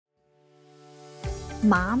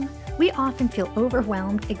Mom, we often feel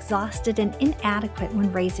overwhelmed, exhausted, and inadequate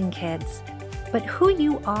when raising kids. But who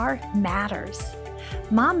you are matters.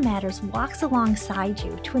 Mom Matters walks alongside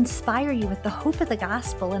you to inspire you with the hope of the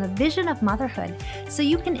gospel and a vision of motherhood so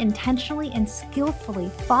you can intentionally and skillfully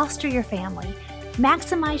foster your family,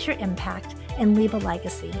 maximize your impact, and leave a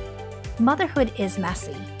legacy. Motherhood is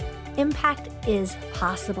messy. Impact is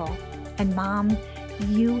possible. And Mom,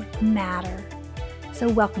 you matter. So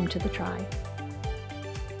welcome to the tribe.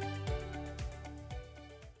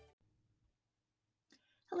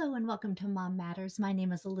 Hello and welcome to Mom Matters. My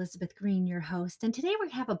name is Elizabeth Green, your host, and today we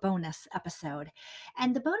have a bonus episode.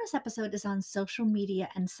 And the bonus episode is on social media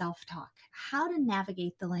and self-talk, how to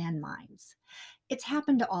navigate the landmines. It's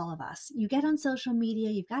happened to all of us. You get on social media,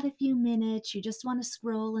 you've got a few minutes, you just want to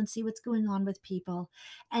scroll and see what's going on with people,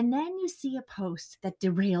 and then you see a post that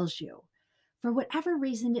derails you. For whatever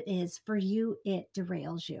reason it is, for you, it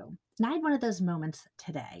derails you. And I had one of those moments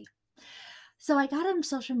today. So I got on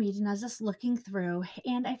social media and I was just looking through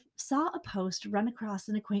and I saw a post run across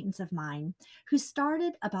an acquaintance of mine who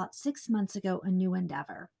started about 6 months ago a new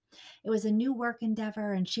endeavor. It was a new work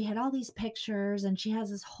endeavor and she had all these pictures and she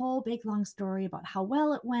has this whole big long story about how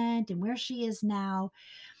well it went and where she is now.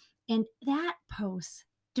 And that post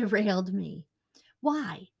derailed me.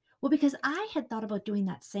 Why? Well, because I had thought about doing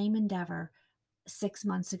that same endeavor 6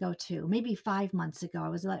 months ago too, maybe 5 months ago. I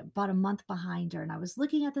was like about a month behind her and I was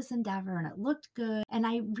looking at this endeavor and it looked good. And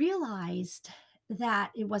I realized that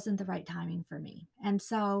it wasn't the right timing for me. And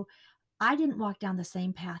so I didn't walk down the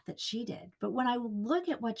same path that she did. But when I look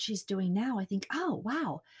at what she's doing now, I think, oh,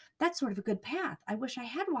 wow, that's sort of a good path. I wish I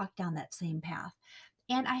had walked down that same path.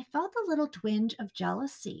 And I felt a little twinge of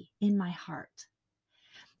jealousy in my heart.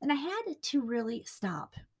 And I had to really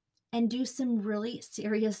stop and do some really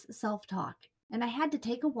serious self talk. And I had to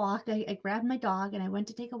take a walk. I grabbed my dog and I went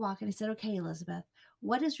to take a walk and I said, okay, Elizabeth,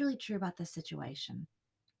 what is really true about this situation?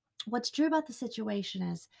 What's true about the situation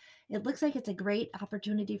is it looks like it's a great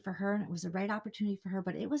opportunity for her and it was a right opportunity for her,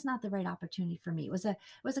 but it was not the right opportunity for me. It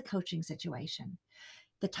was a coaching situation.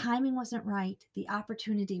 The timing wasn't right. The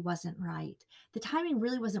opportunity wasn't right. The timing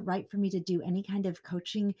really wasn't right for me to do any kind of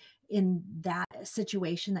coaching in that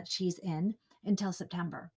situation that she's in until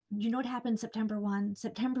September. You know what happened September 1?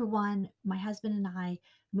 September 1, my husband and I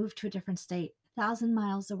moved to a different state, 1,000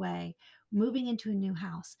 miles away, moving into a new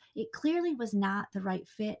house. It clearly was not the right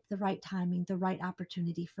fit, the right timing, the right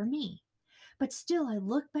opportunity for me. But still, I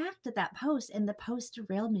look back to that post and the post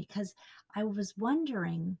derailed me because I was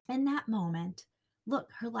wondering in that moment, look,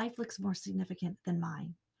 her life looks more significant than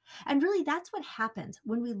mine. And really, that's what happens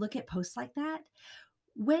when we look at posts like that.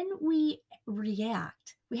 When we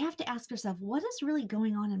react, we have to ask ourselves, what is really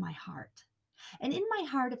going on in my heart? And in my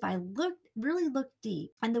heart, if I really look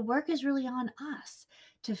deep, and the work is really on us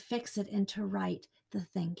to fix it and to right the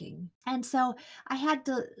thinking. And so I had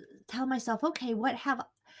to tell myself, okay, what have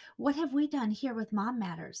we done here with Mom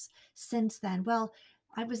Matters since then? Well,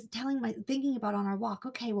 I was thinking about on our walk,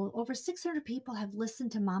 okay, well, over 600 people have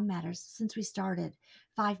listened to Mom Matters since we started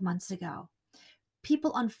 5 months ago.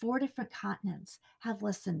 People on 4 different continents have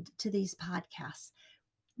listened to these podcasts.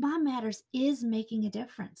 Mom Matters is making a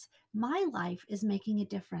difference. My life is making a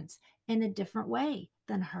difference in a different way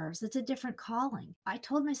than hers. It's a different calling. I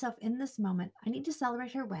told myself in this moment, I need to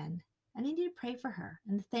celebrate her win. I need to pray for her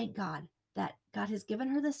and thank God that God has given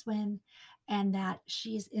her this win and that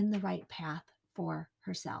she's in the right path for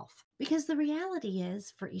herself. Because the reality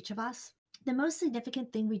is, for each of us, the most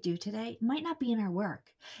significant thing we do today might not be in our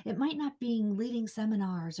work. It might not be leading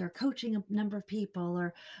seminars or coaching a number of people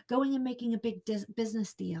or going and making a big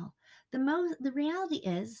business deal. The reality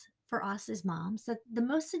is for us as moms that the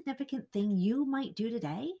most significant thing you might do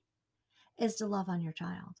today is to love on your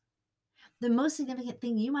child. The most significant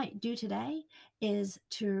thing you might do today is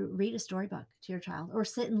to read a storybook to your child or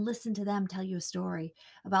sit and listen to them tell you a story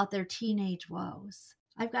about their teenage woes.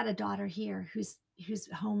 I've got a daughter here who's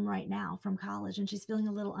home right now from college and she's feeling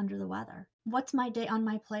a little under the weather. What's my day on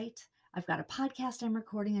my plate? I've got a podcast I'm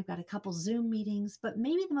recording. I've got a couple Zoom meetings, but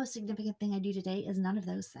maybe the most significant thing I do today is none of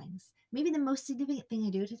those things. Maybe the most significant thing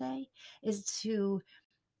I do today is to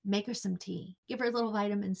make her some tea, give her a little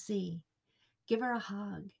vitamin C, give her a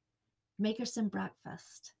hug, make her some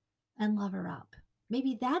breakfast, and love her up.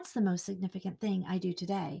 Maybe that's the most significant thing I do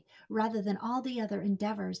today, rather than all the other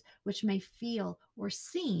endeavors which may feel or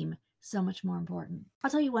seem so much more important. I'll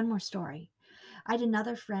tell you one more story. I had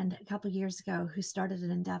another friend a couple years ago who started an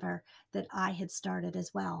endeavor that I had started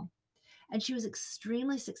as well. And she was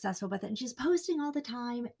extremely successful with it. And she's posting all the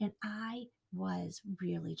time. And I was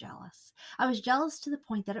really jealous. I was jealous to the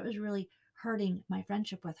point that it was really hurting my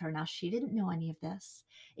friendship with her. Now, she didn't know any of this.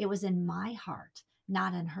 It was in my heart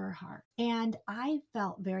not in her heart. And I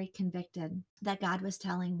felt very convicted that God was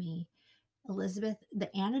telling me, Elizabeth,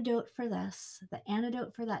 the antidote for this, the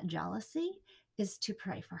antidote for that jealousy is to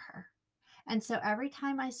pray for her. And so every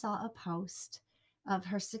time I saw a post of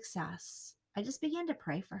her success, I just began to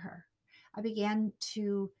pray for her. I began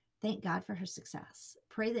to thank God for her success,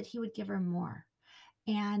 pray that He would give her more.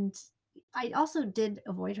 And I also did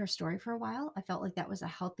avoid her story for a while. I felt like that was a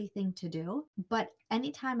healthy thing to do. But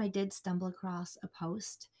anytime I did stumble across a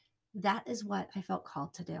post, that is what I felt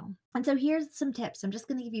called to do. And so here's some tips. I'm just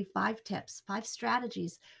going to give you 5 tips, 5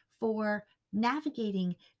 strategies for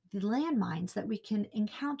navigating the landmines that we can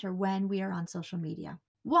encounter when we are on social media.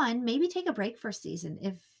 1, maybe take a break for a season.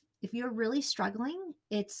 If you're really struggling,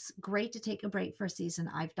 it's great to take a break for a season.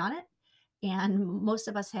 I've done it, and most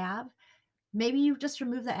of us have. Maybe you just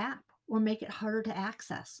remove the app or make it harder to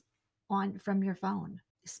access from your phone.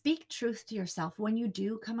 Speak truth to yourself. When you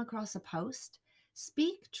do come across a post,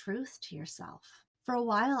 speak truth to yourself. For a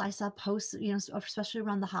while, I saw posts, especially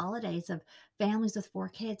around the holidays, of families with 4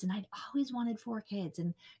 kids, and I'd always wanted 4 kids,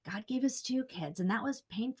 and God gave us 2 kids, and that was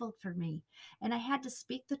painful for me. And I had to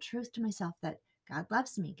speak the truth to myself that God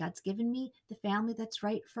loves me. God's given me the family that's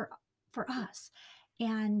right for us.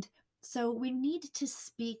 And so we need to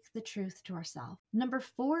speak the truth to ourselves. Number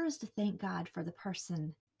 4 is to thank God for the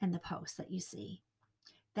person and the post that you see.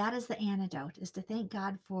 That is the antidote, is to thank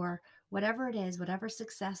God for whatever it is, whatever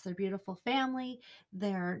success, their beautiful family,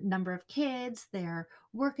 their number of kids, their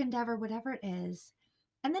work endeavor, whatever it is,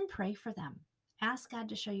 and then pray for them. Ask God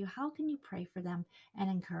to show you how can you pray for them and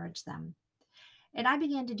encourage them. And I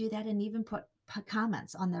began to do that and even put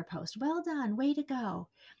comments on their post. Well done, way to go.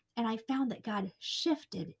 And I found that God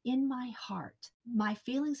shifted in my heart my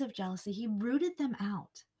feelings of jealousy. He rooted them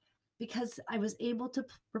out because I was able to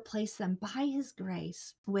replace them by His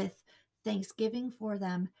grace with thanksgiving for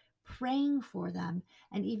them, praying for them,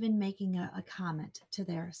 and even making a comment to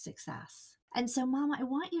their success. And so, Mama, I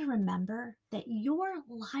want you to remember that your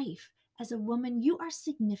life as a woman, you are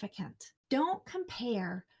significant. Don't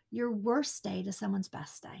compare your worst day to someone's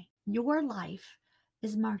best day. Your life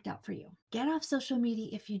is marked out for you. Get off social media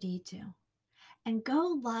if you need to, and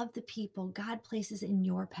go love the people God places in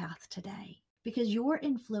your path today, because your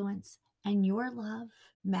influence and your love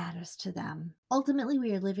matters to them. Ultimately,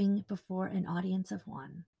 we are living before an audience of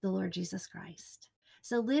one, the Lord Jesus Christ.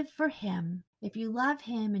 So live for Him. If you love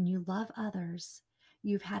Him and you love others,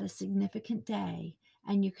 you've had a significant day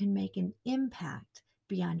and you can make an impact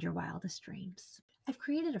beyond your wildest dreams. I've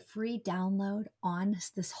created a free download on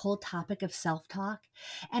this whole topic of self-talk,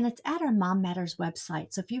 and it's at our Mom Matters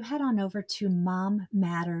website. So if you head on over to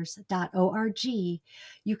mommatters.org,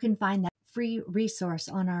 you can find that free resource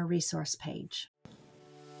on our resource page.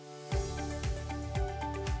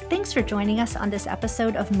 Thanks for joining us on this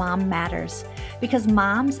episode of Mom Matters, because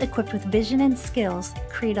moms equipped with vision and skills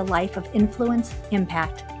create a life of influence,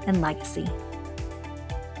 impact, and legacy.